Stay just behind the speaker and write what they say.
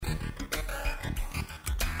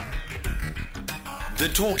The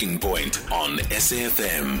Talking Point on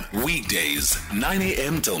SAFM. Weekdays, 9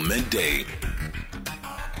 a.m. till midday.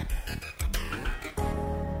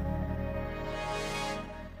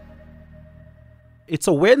 It's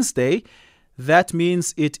a Wednesday. That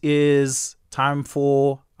means it is time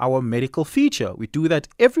for our medical feature. We do that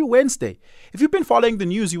every Wednesday. If you've been following the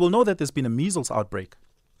news, you will know that there's been a measles outbreak.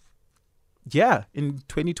 Yeah, in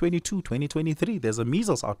 2022, 2023, there's a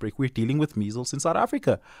measles outbreak. We're dealing with measles in South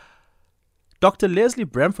Africa. Dr. Lesley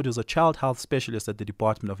Bamford, who's a child health specialist at the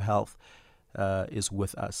Department of Health, is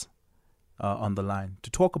with us on the line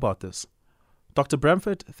to talk about this. Dr.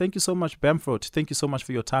 Bamford, thank you so much. Bamford, thank you so much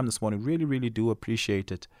for your time this morning. Really, really do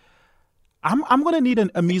appreciate it. I'm going to need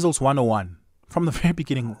a measles 101 from the very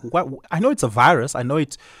beginning. I know it's a virus. I know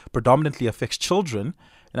it predominantly affects children.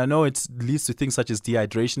 And I know it leads to things such as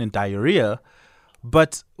dehydration and diarrhea.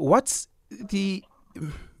 But what's the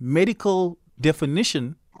medical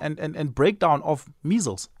definition and breakdown of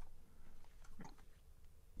measles?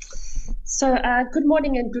 So good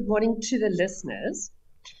morning and good morning to the listeners.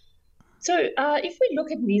 So if we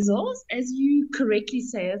look at measles, as you correctly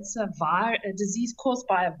say, it's a disease caused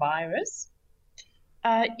by a virus.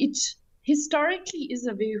 It historically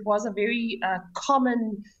was a very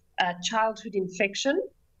common childhood infection,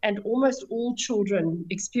 and almost all children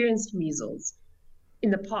experienced measles in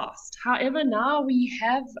the past. However, now we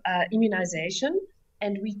have immunization,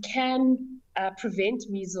 and we can prevent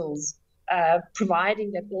measles,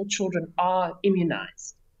 providing that all children are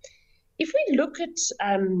immunized. If we look at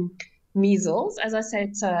measles, as I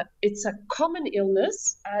say, it's a common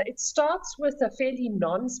illness. It starts with a fairly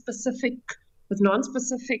non-specific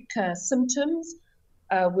symptoms,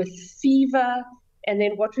 with fever, and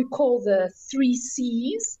then what we call the 3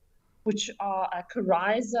 C's, which are a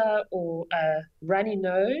coryza or a runny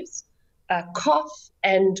nose, a cough,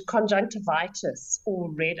 and conjunctivitis or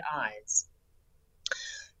red eyes.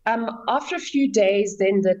 After a few days,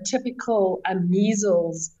 then the typical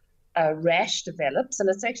measles rash develops, and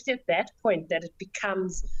it's actually at that point that it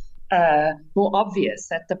becomes more obvious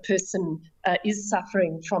that the person is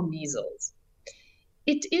suffering from measles.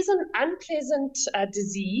 It is an unpleasant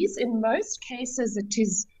disease. In most cases, it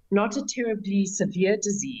is not a terribly severe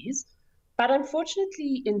disease, but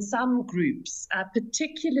unfortunately, in some groups,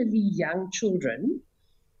 particularly young children,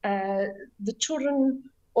 the children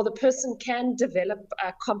or the person can develop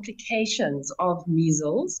complications of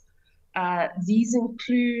measles. These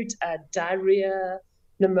include diarrhea,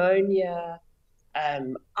 pneumonia,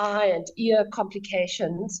 eye and ear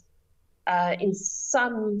complications. In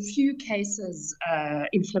some few cases,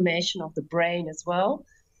 inflammation of the brain as well.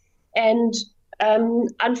 And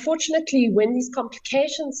unfortunately, when these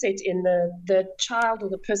complications set in, the child or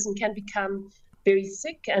the person can become very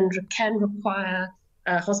sick and can require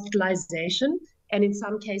hospitalization. And in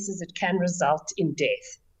some cases, it can result in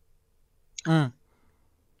death.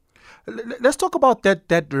 Let's talk about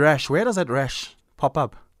that rash. Where does that rash pop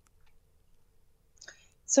up?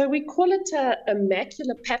 So we call it a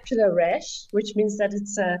maculopapular rash, which means that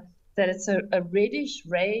it's a reddish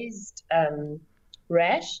raised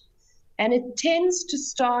rash, and it tends to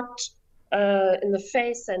start in the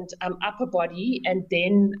face and upper body, and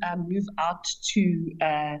then move out to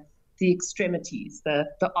the extremities,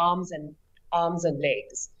 the arms and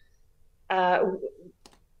legs.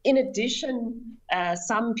 In addition,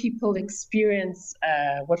 some people experience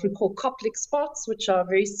what we call Koplik spots, which are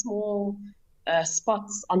very small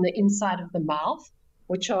spots on the inside of the mouth,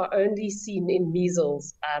 which are only seen in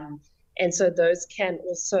measles. And so those can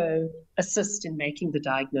also assist in making the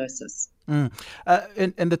diagnosis. And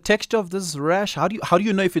the texture of this rash, how do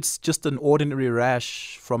you know if it's just an ordinary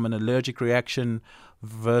rash from an allergic reaction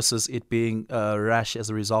versus it being a rash as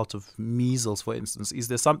a result of measles, for instance? Is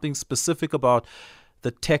there something specific about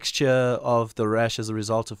the texture of the rash as a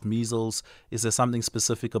result of measles? Is there something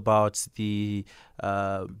specific about is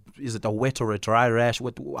it a wet or a dry rash?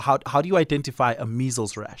 How do you identify a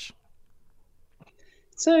measles rash?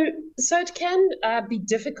 So it can be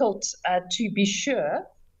difficult to be sure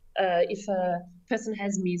if a person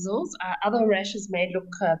has measles. Other rashes may look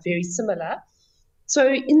very similar. So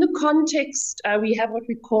in the context, we have what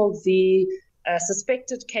we call the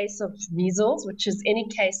suspected case of measles, which is any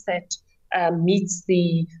case that meets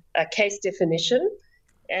the case definition.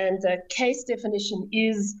 And the case definition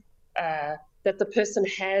is that the person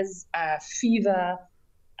has fever,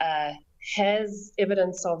 has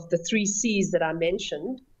evidence of the 3 C's that I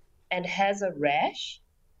mentioned, and has a rash.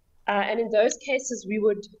 And in those cases, we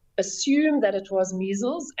would assume that it was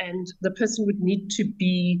measles, and the person would need to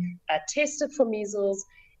be tested for measles,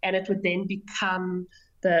 and it would then become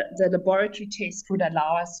the laboratory test would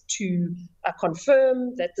allow us to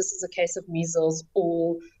confirm that this is a case of measles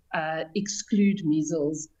or exclude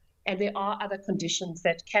measles. And there are other conditions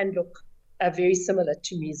that can look very similar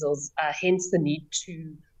to measles, hence the need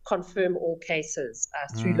to confirm all cases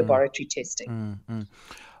through laboratory testing.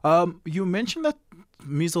 You mentioned that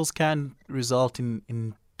measles can result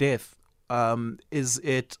in death. Is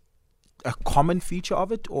it a common feature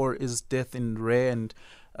of it, or is death in rare and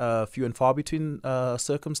few and far between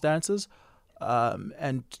circumstances?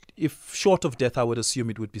 And if short of death, I would assume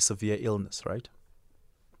it would be severe illness, right?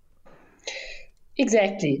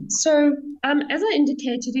 Exactly. So, as I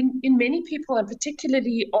indicated, in many people, and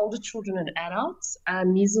particularly older children and adults,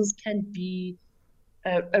 measles can be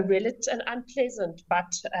a relative, an unpleasant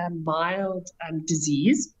but mild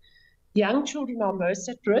disease. Young children are most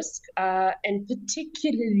at risk, and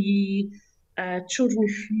particularly children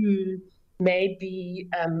who may be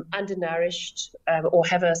undernourished or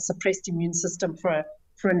have a suppressed immune system for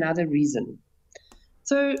another reason.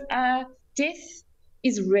 So, death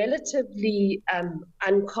is relatively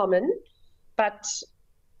uncommon, but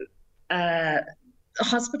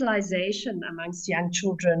hospitalization amongst young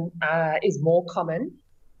children is more common.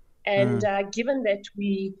 And given that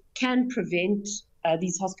we can prevent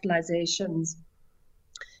these hospitalizations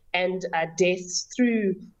and deaths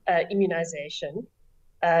through immunization,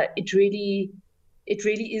 it really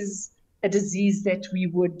is a disease that we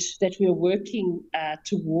are working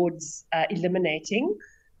towards eliminating.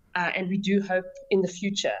 And we do hope in the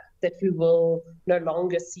future that we will no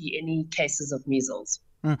longer see any cases of measles.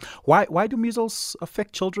 Why do measles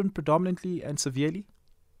affect children predominantly and severely?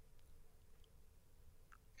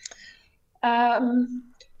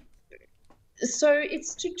 So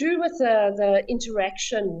it's to do with the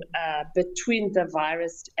interaction between the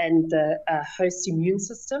virus and the host immune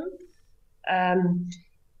system.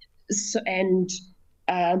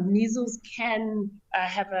 Measles can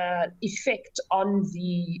have an effect on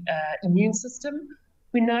the immune system.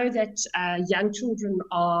 We know that young children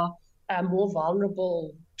are more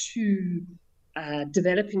vulnerable to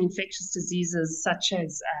developing infectious diseases such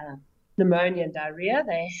as pneumonia and diarrhea.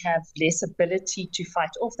 They have less ability to fight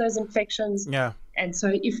off those infections. Yeah. And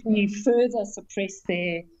so if we further suppress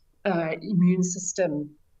their immune system,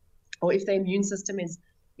 or if their immune system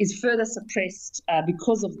is further suppressed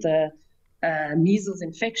because of the measles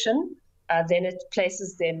infection, then it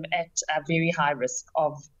places them at a very high risk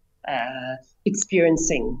of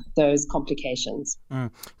experiencing those complications.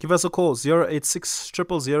 Give us a call, 086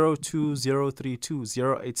 000 2032,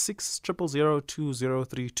 086 000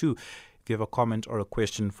 2032. If you have a comment or a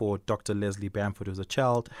question for Dr. Lesley Bamford, who's a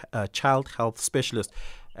child health specialist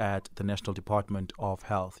at the National Department of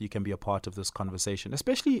Health, you can be a part of this conversation,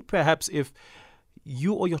 especially perhaps if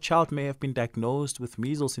you or your child may have been diagnosed with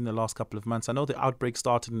measles in the last couple of months. I know the outbreak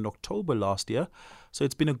started in October last year, so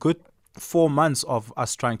it's been a good 4 months of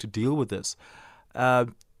us trying to deal with this.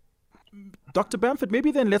 Dr. Bamford,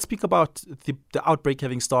 maybe then let's speak about the outbreak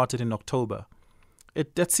having started in October.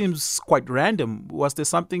 That seems quite random. Was there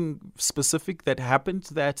something specific that happened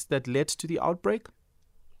that led to the outbreak?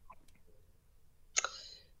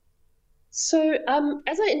 So,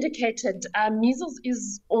 as I indicated, measles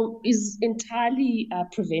is entirely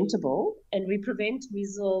preventable, and we prevent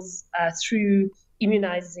measles through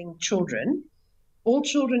immunizing children. All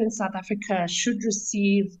children in South Africa should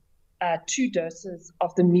receive 2 doses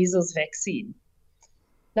of the measles vaccine.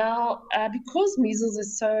 Now, because measles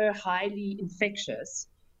is so highly infectious,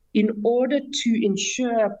 in order to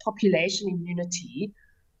ensure population immunity,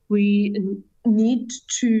 we need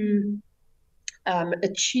to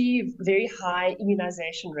achieve very high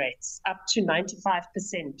immunization rates, up to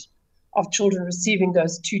 95% of children receiving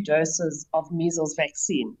those 2 doses of measles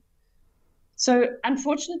vaccine. So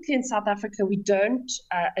unfortunately in South Africa, we don't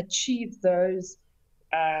achieve those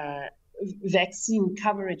vaccine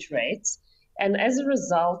coverage rates. And as a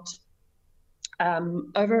result,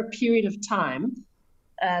 over a period of time,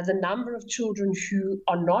 the number of children who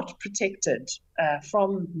are not protected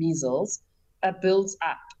from measles builds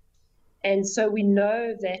up. And so we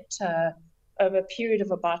know that over a period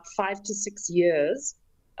of about 5 to 6 years,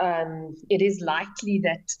 it is likely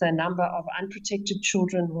that the number of unprotected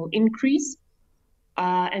children will increase.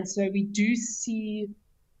 And so we do see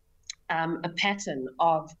a pattern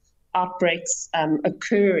of outbreaks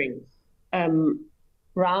occurring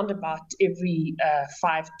round about every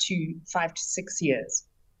 5 to 6 years.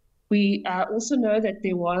 We also know that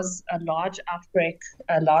there was a large outbreak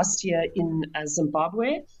last year in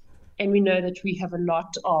Zimbabwe, and we know that we have a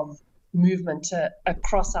lot of movement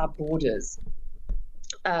across our borders.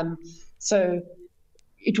 So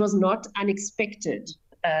it was not unexpected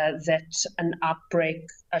that an outbreak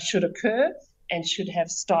should occur and should have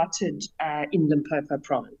started in Limpopo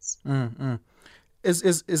province.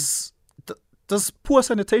 Does poor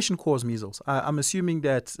sanitation cause measles? I'm assuming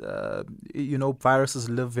that viruses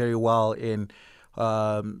live very well in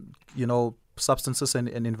substances and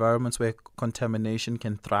environments where contamination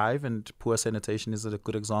can thrive, and poor sanitation is a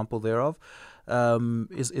good example thereof.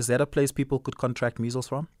 Is that a place people could contract measles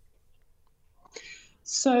from?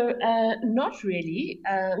 So not really.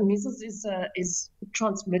 Measles is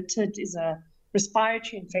transmitted, is a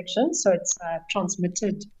respiratory infection, so it's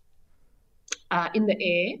transmitted in the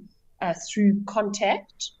air through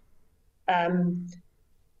contact.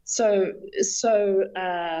 So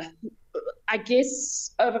I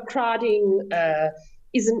guess overcrowding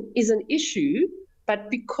is an issue, but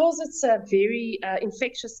because it's a very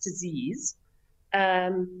infectious disease,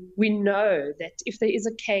 we know that if there is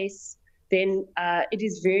a case, then it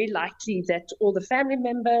is very likely that all the family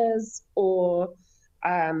members or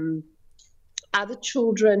other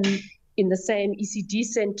children in the same ECD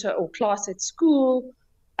center or class at school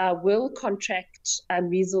will contract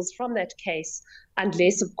measles from that case,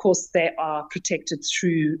 unless, of course, they are protected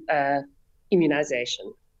through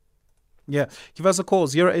immunization. Yeah, give us a call,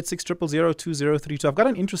 086 000 2032. I've got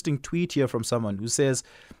an interesting tweet here from someone who says,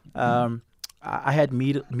 I had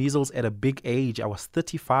measles at a big age. I was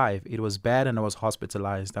 35. It was bad and I was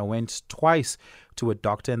hospitalized. I went twice to a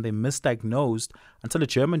doctor and they misdiagnosed until a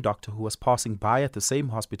German doctor who was passing by at the same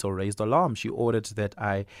hospital raised alarm. She ordered that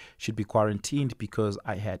I should be quarantined because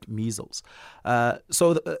I had measles. I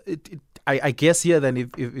guess here then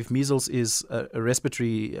if measles is a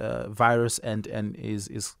respiratory virus and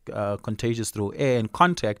is contagious through air and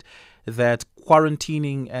contact, that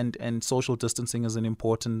quarantining and social distancing is an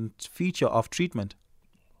important feature of treatment.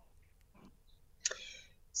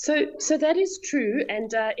 So that is true,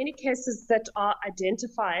 and any cases that are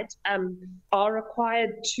identified are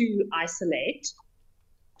required to isolate.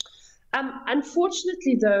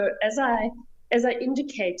 Unfortunately, though, as I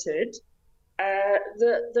indicated,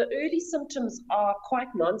 the early symptoms are quite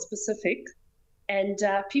non-specific, and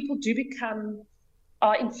people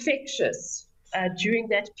are infectious during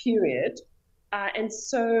that period, and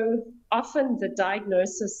so often the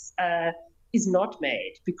diagnosis is not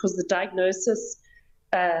made, because the diagnosis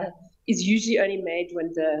is usually only made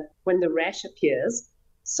when the rash appears.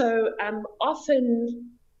 So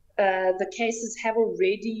often the cases have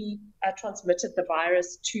already transmitted the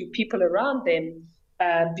virus to people around them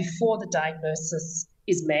before the diagnosis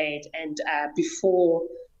is made and before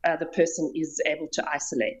the person is able to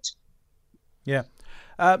isolate. Yeah.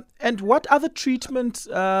 And what other treatment,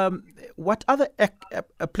 what other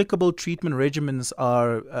applicable treatment regimens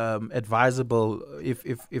are advisable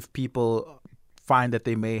if people find that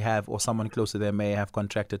they may have, or someone close to them may have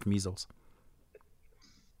contracted measles?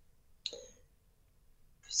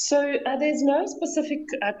 So there's no specific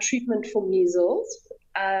treatment for measles.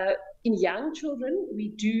 In young children, we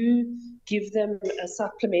do give them a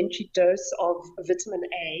supplementary dose of vitamin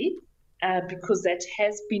A, because that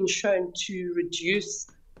has been shown to reduce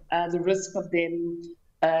the risk of them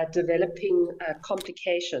developing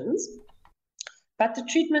complications. But the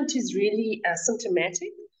treatment is really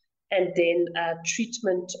symptomatic, and then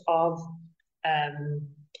treatment of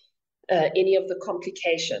any of the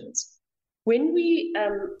complications. When we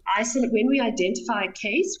identify a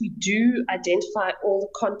case, we do identify all the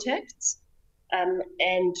contacts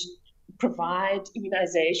and provide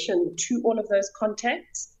immunization to all of those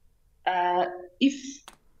contacts. If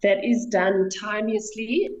that is done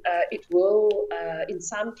timeously, it will, in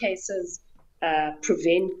some cases,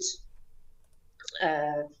 prevent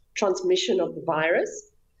transmission of the virus.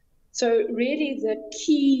 So really the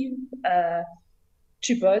key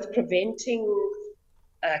to both preventing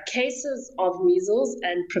cases of measles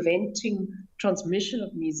and preventing transmission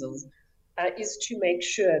of measles is to make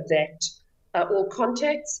sure that all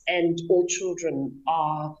contacts and all children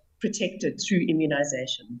are protected through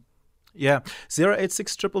immunization. Yeah,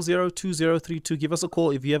 086 000 2032. Give us a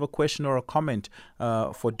call if you have a question or a comment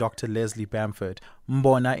for Dr. Lesley Bamford.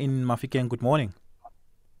 Mbona in Mafikeng, good morning.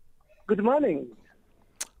 Good morning.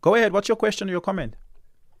 Go ahead. What's your question or your comment?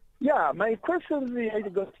 Yeah, my question,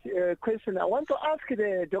 I want to ask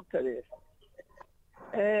the doctor this.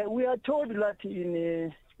 We are told that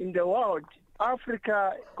in the world,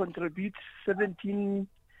 Africa contributes 17%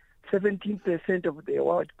 of the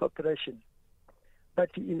world population. But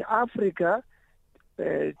in Africa,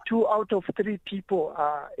 2 out of 3 people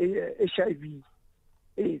are HIV,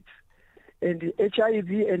 AIDS. And HIV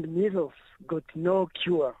and measles got no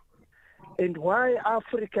cure. And why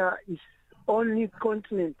Africa is only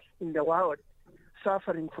continent in the world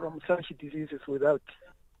suffering from such diseases without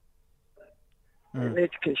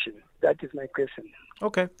education. That is my question.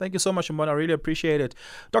 Okay, thank you so much, Mbona. I really appreciate it.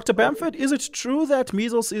 Dr. Bamford, is it true that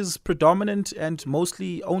measles is predominant and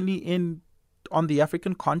mostly only on the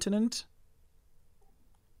African continent?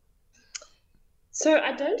 So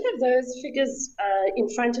I don't have those figures in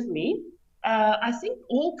front of me. I think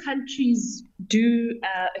all countries do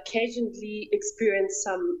occasionally experience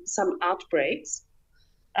some outbreaks.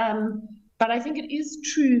 But I think it is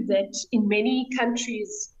true that in many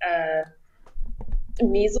countries,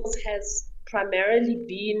 measles has primarily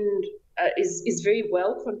been, is very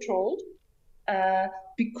well controlled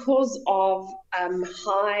because of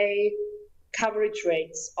high coverage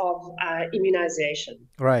rates of immunization.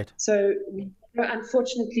 Right. So we know,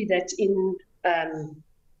 unfortunately, that in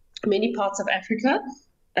many parts of Africa,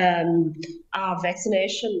 our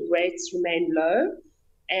vaccination rates remain low,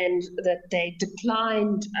 and that they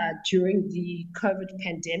declined during the COVID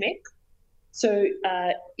pandemic. So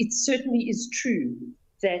it certainly is true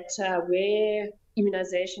that where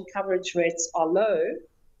immunization coverage rates are low,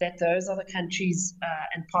 that those are the countries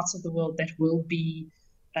and parts of the world that will be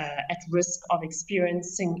at risk of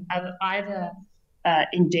experiencing either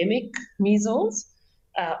endemic measles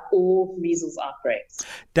or measles outbreaks.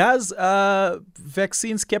 Does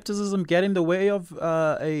vaccine skepticism get in the way of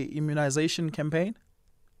a immunization campaign?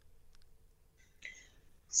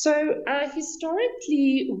 So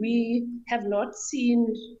historically, we have not seen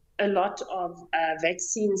a lot of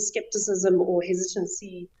vaccine skepticism or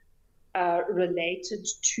hesitancy related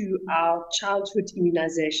to our childhood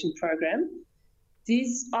immunization program.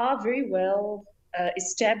 These are very well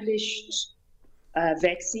established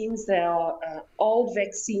vaccines. They are old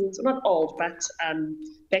vaccines, not old, but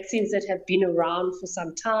vaccines that have been around for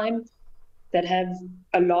some time, that have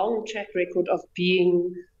a long track record of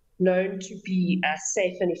being known to be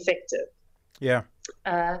safe and effective. Yeah.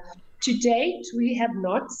 To date, we have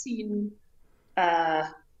not seen,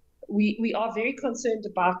 we are very concerned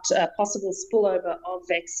about possible spillover of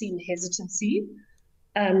vaccine hesitancy,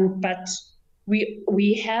 but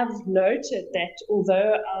we have noted that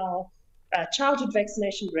although our childhood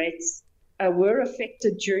vaccination rates were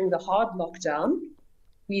affected during the hard lockdown,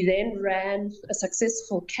 we then ran a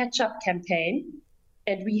successful catch-up campaign,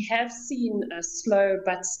 and we have seen a slow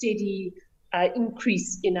but steady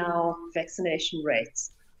increase in our vaccination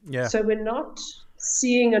rates. Yeah. So we're not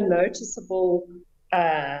seeing a noticeable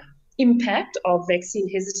impact of vaccine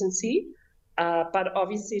hesitancy, but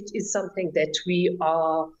obviously it is something that we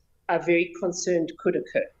are very concerned could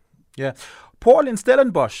occur. Yeah. Paul in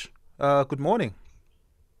Stellenbosch, good morning.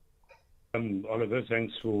 Oliver,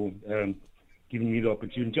 thanks for giving me the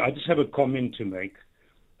opportunity. I just have a comment to make.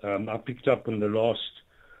 I picked up on the last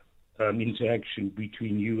interaction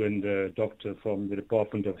between you and the doctor from the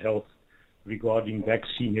Department of Health regarding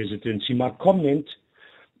vaccine hesitancy. My comment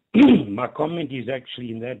is actually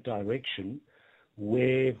in that direction,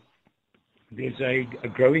 where there's a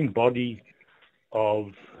growing body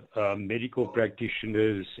of medical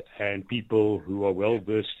practitioners and people who are well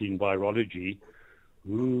versed in virology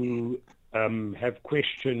who have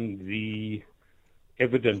questioned the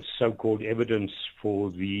evidence, so-called evidence, for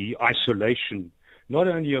the isolation, not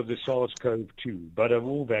only of the SARS-CoV-2, but of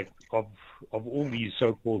all these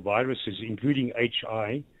so-called viruses, including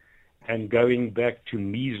HI, and going back to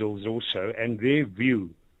measles also, and their view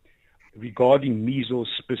regarding measles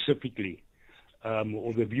specifically,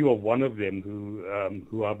 or the view of one of them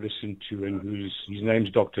who I've listened to, and his name's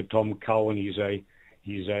Dr. Tom Cowan.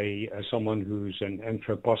 He's someone who's an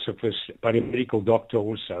anthroposophist, but a medical doctor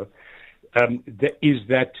also. Is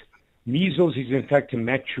that measles is in fact a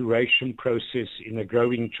maturation process in a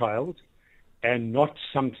growing child, and not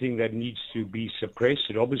something that needs to be suppressed.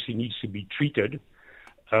 It obviously needs to be treated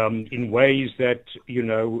in ways that,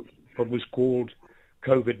 what was called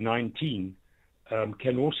COVID-19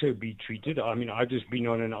 can also be treated. I mean, I've just been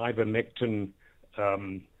on an ivermectin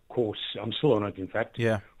course. I'm still on it, in fact.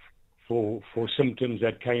 Yeah. For symptoms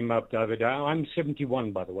that came up the other day. I'm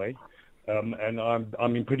 71, by the way, and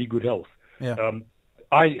I'm in pretty good health. Yeah.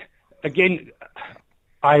 I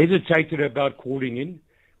hesitated about calling in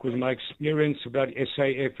because my experience about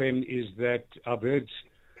SAFM is that I've heard,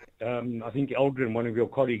 I think Eldrin, one of your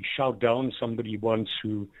colleagues, shout down somebody once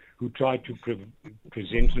who tried to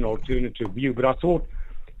present an alternative view. But I thought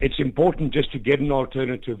it's important just to get an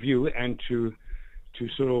alternative view and to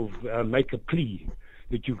sort of make a plea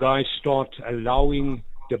that you guys start allowing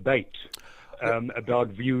debate about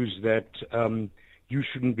views that you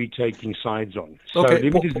shouldn't be taking sides on. So okay,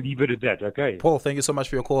 let me just leave it at that, okay? Paul, thank you so much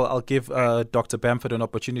for your call. I'll give Dr. Bamford an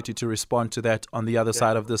opportunity to respond to that on the other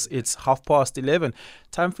side of this. It's 11:30.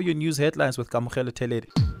 Time for your news headlines with Kamogelo Teledi.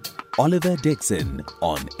 Oliver Dixon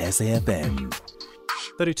on SAFM.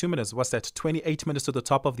 32 minutes. What's that? 28 minutes to the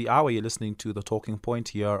top of the hour. You're listening to The Talking Point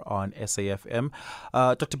here on SAFM.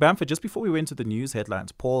 Dr. Bamford, just before we went to the news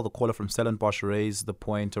headlines, Paul, the caller from Stellenbosch, raised the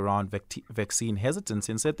point around vaccine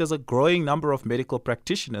hesitancy and said there's a growing number of medical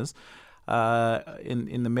practitioners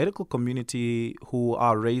in the medical community who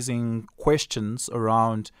are raising questions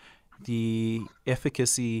around the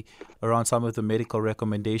efficacy around some of the medical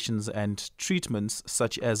recommendations and treatments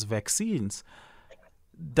such as vaccines.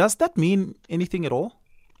 Does that mean anything at all?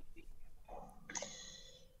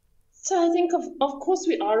 So I think, of course,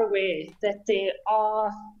 we are aware that there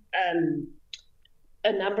are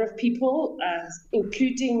a number of people,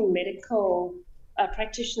 including medical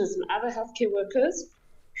practitioners and other healthcare workers,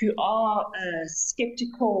 who are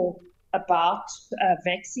skeptical about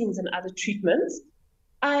vaccines and other treatments.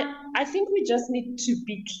 I think we just need to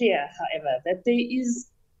be clear, however, that there is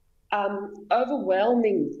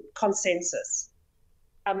overwhelming consensus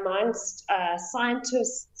amongst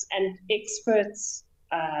scientists and experts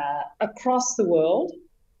across the world,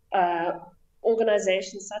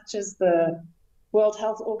 organizations such as the World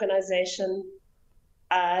Health Organization,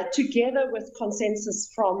 together with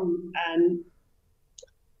consensus from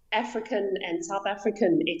African and South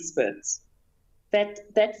African experts, that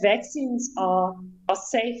vaccines are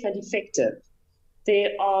safe and effective. There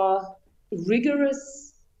are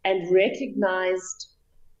rigorous and recognized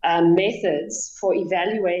methods for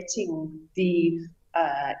evaluating the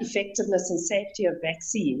effectiveness and safety of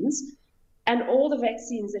vaccines. And all the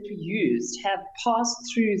vaccines that we used have passed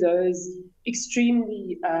through those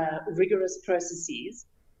extremely rigorous processes.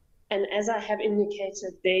 And as I have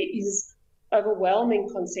indicated, there is overwhelming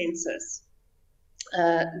consensus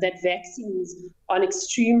that vaccines are an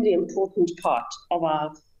extremely important part of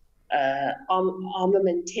our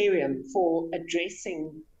armamentarium for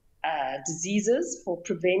addressing diseases, for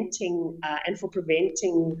preventing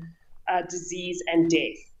disease and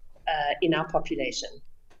death in our population.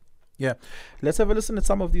 Yeah, let's have a listen at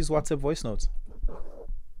some of these WhatsApp voice notes.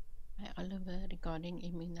 Hi, Oliver. Regarding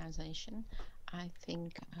immunization, I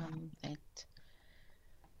think that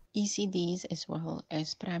ECDs as well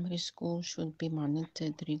as primary school should be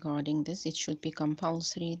monitored regarding this. It should be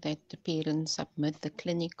compulsory that the parents submit the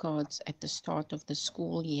clinic cards at the start of the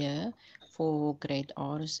school year for grade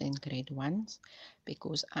R's and grade 1s,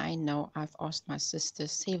 because I know I've asked my sister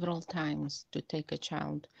several times to take a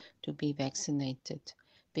child to be vaccinated.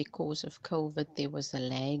 Because of COVID, there was a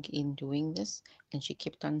lag in doing this, and she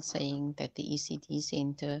kept on saying that the ECD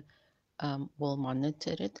center will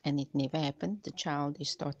monitor it, and it never happened. The child is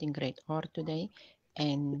starting grade R today,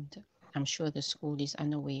 and I'm sure the school is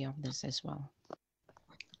unaware of this as well.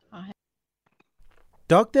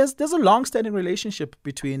 Doc, there's a long-standing relationship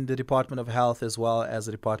between the Department of Health as well as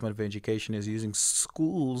the Department of Education is using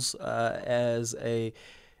schools as a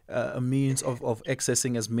means of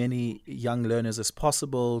accessing as many young learners as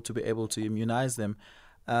possible to be able to immunize them.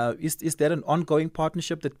 Is that an ongoing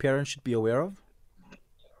partnership that parents should be aware of?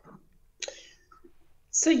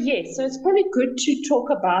 So yes, so it's probably good to talk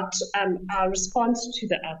about our response to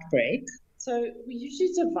the outbreak. So we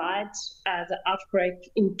usually divide the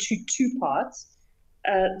outbreak into two parts.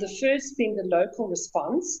 The first being the local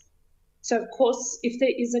response. So of course, if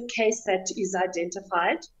there is a case that is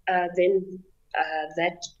identified, then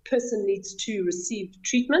that person needs to receive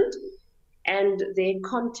treatment, and their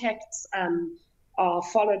contacts are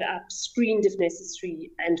followed up, screened if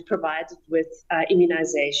necessary, and provided with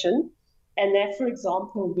immunization. And that, for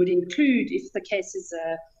example, would include, if the case is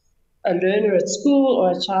a learner at school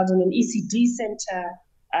or a child in an ECD center,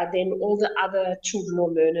 then all the other children or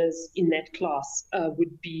learners in that class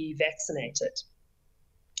would be vaccinated.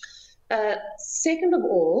 Second of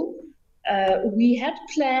all, we had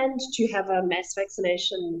planned to have a mass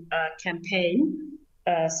vaccination campaign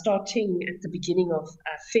starting at the beginning of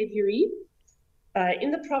February.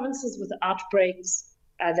 In the provinces with outbreaks,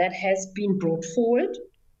 that has been brought forward.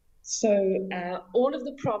 So all of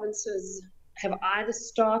the provinces have either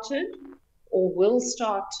started or will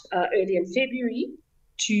start early in February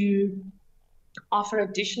to offer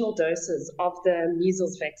additional doses of the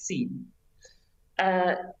measles vaccine.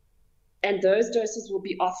 And those doses will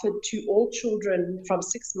be offered to all children from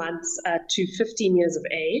 6 months to 15 years of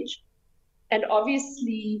age. And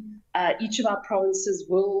obviously, each of our provinces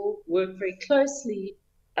will work very closely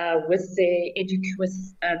with their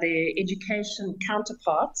education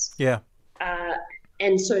counterparts. Yeah.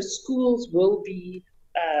 And so schools will be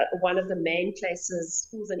one of the main places,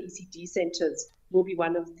 schools and ECD centers will be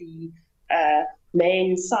one of the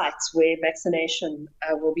main sites where vaccination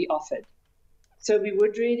will be offered. So we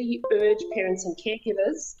would really urge parents and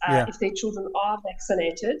caregivers, if their children are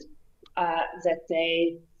vaccinated, that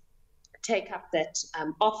they take up that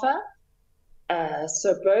offer.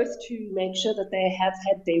 So both to make sure that they have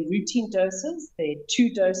had their routine doses, their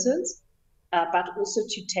 2 doses, but also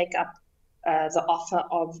to take up the offer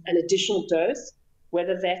of an additional dose,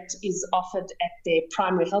 whether that is offered at their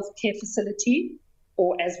primary health care facility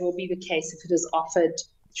or, as will be the case, if it is offered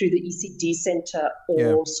through the ECD center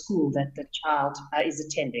or school that the child is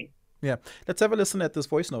attending. Yeah. Let's have a listen at this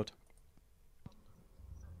voice note.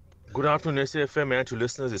 Good afternoon, SAFM, and to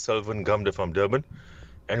listeners. It's Sullivan Gumda from Durban.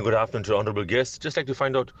 And good afternoon to honorable guests. Just like to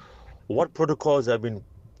find out what protocols have been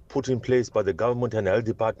put in place by the government and health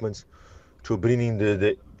departments to bring in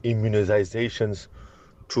the immunizations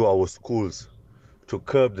to our schools to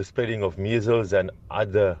curb the spreading of measles and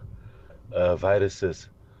other viruses.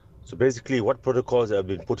 So basically, what protocols have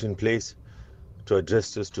been put in place to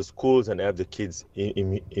address this to schools and have the kids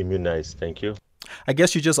immunized? Thank you. I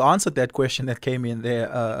guess you just answered that question that came in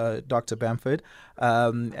there, Dr. Bamford,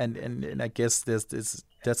 and I guess that's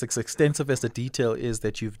as extensive as the detail is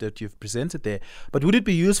that you've presented there. But would it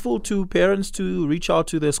be useful to parents to reach out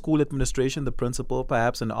to their school administration, the principal,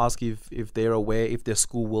 perhaps, and ask if they're aware if their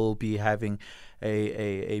school will be having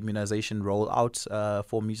a immunization rollout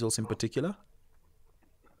for measles in particular?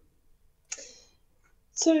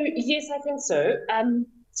 So yes, I think so.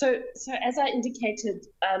 So as I indicated,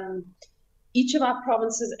 each of our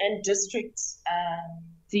provinces and districts,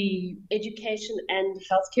 the education and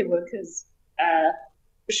healthcare workers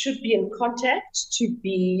should be in contact to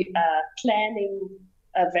be planning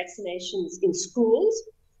vaccinations in schools.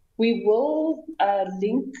 We will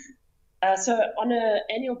link, so on an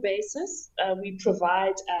annual basis, we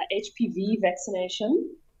provide HPV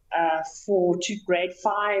vaccination to grade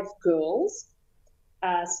 5 girls.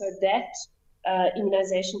 So that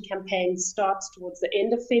immunization campaign starts towards the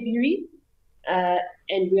end of February.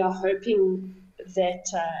 And we are hoping that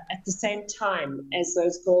at the same time as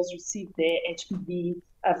those girls receive their HPV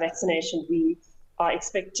vaccination, we are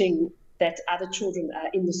expecting that other children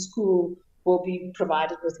in the school will be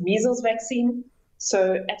provided with measles vaccine.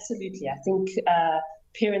 So absolutely, I think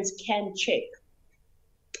parents can check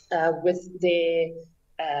with the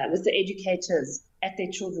educators at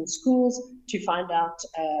their children's schools to find out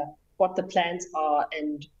what the plans are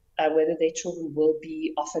and whether their children will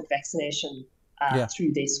be offered vaccination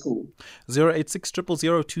through their school. 086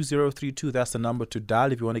 000 2032, that's the number to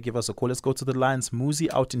dial if you want to give us a call. Let's go to the lines. Muzi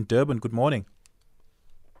out in Durban, good morning.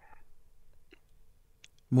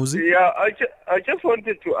 Muzi? Yeah, I just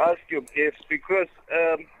wanted to ask your guest because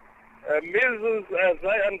measles, as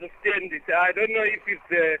I understand it, I don't know if it's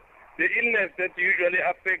the illness that usually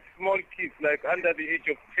affects small kids, like under the age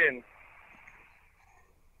of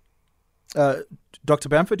 10. Dr.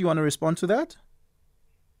 Bamford, do you want to respond to that?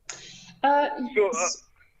 Hello?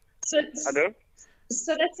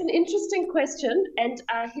 So that's an interesting question. And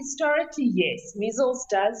historically, yes, measles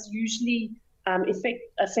does usually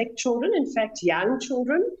affect children. In fact, young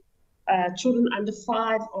children, children under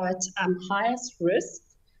 5 are at highest risk.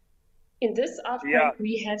 In this outbreak,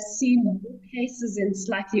 we have seen more cases in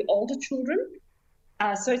slightly older children.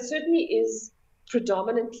 So it certainly is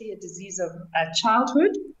predominantly a disease of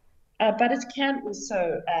childhood. But it can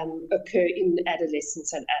also occur in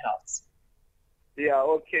adolescents and adults. Yeah,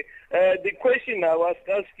 okay. The question I was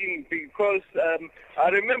asking, because I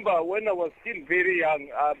remember when I was still very young,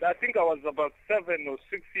 I think I was about 7 or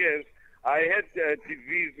 6 years, I had a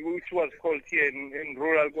disease which was called here in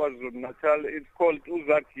rural KwaZulu-Natal. It's called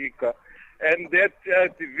Uzakika. And that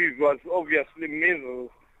disease was obviously measles.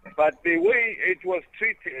 But the way it was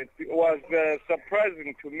treated was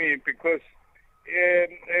surprising to me because a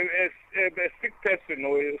sick person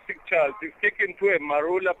or a sick child is taken to a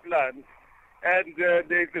marula plant and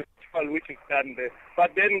there's a ritual which is done there.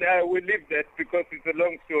 But then we leave that because it's a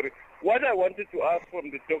long story. What I wanted to ask from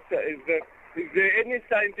the doctor is there any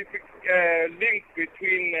scientific link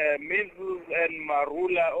between measles and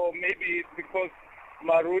marula, or maybe it's because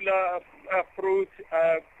marula fruit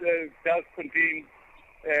does contain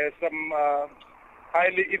some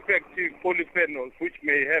highly effective polyphenols, which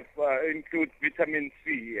may have include vitamin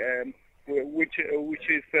C, which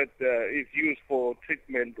is that is used for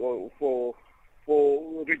treatment or for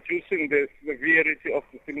reducing the severity of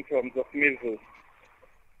the symptoms of measles.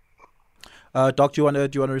 Doc, do you want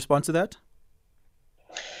to respond to that?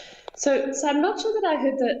 So I'm not sure that I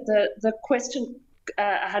heard the question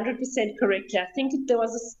 100% correctly. I think it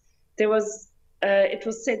was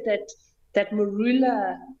said that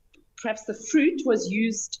marula, perhaps the fruit, was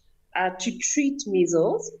used to treat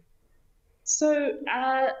measles. So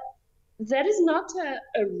that is not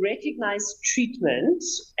a recognized treatment.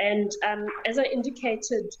 And as I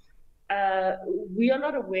indicated, we are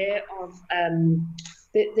not aware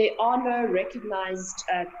there are no recognized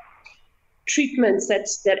treatments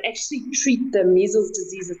that actually treat the measles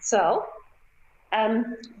disease itself.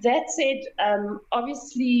 That said,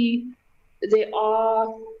 obviously there are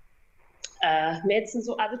medicines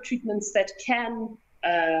or other treatments that can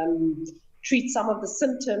treat some of the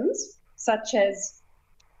symptoms, such as...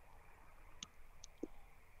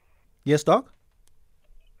 Yes, Doc?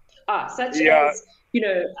 Such as,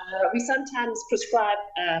 we sometimes prescribe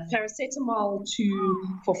paracetamol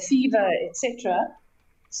for fever, etc.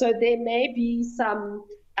 So there may be some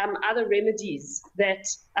other remedies that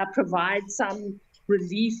provide some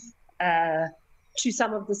relief to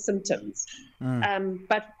some of the symptoms.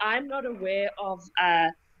 But I'm not aware of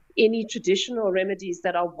any traditional remedies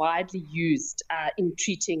that are widely used in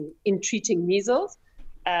treating measles.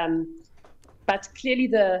 But clearly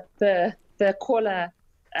the caller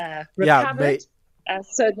recovered.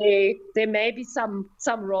 So there may be some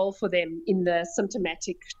role for them in the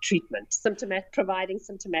symptomatic treatment, providing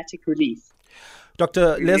symptomatic relief.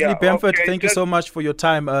 Dr. Lesley Bamford, thank you so much for your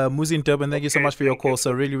time. Muzi in Durban, thank you so much for your call.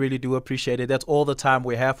 So really, really do appreciate it. That's all the time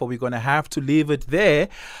we have, for we're going to have to leave it there.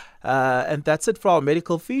 And that's it for our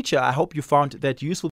medical feature. I hope you found that useful.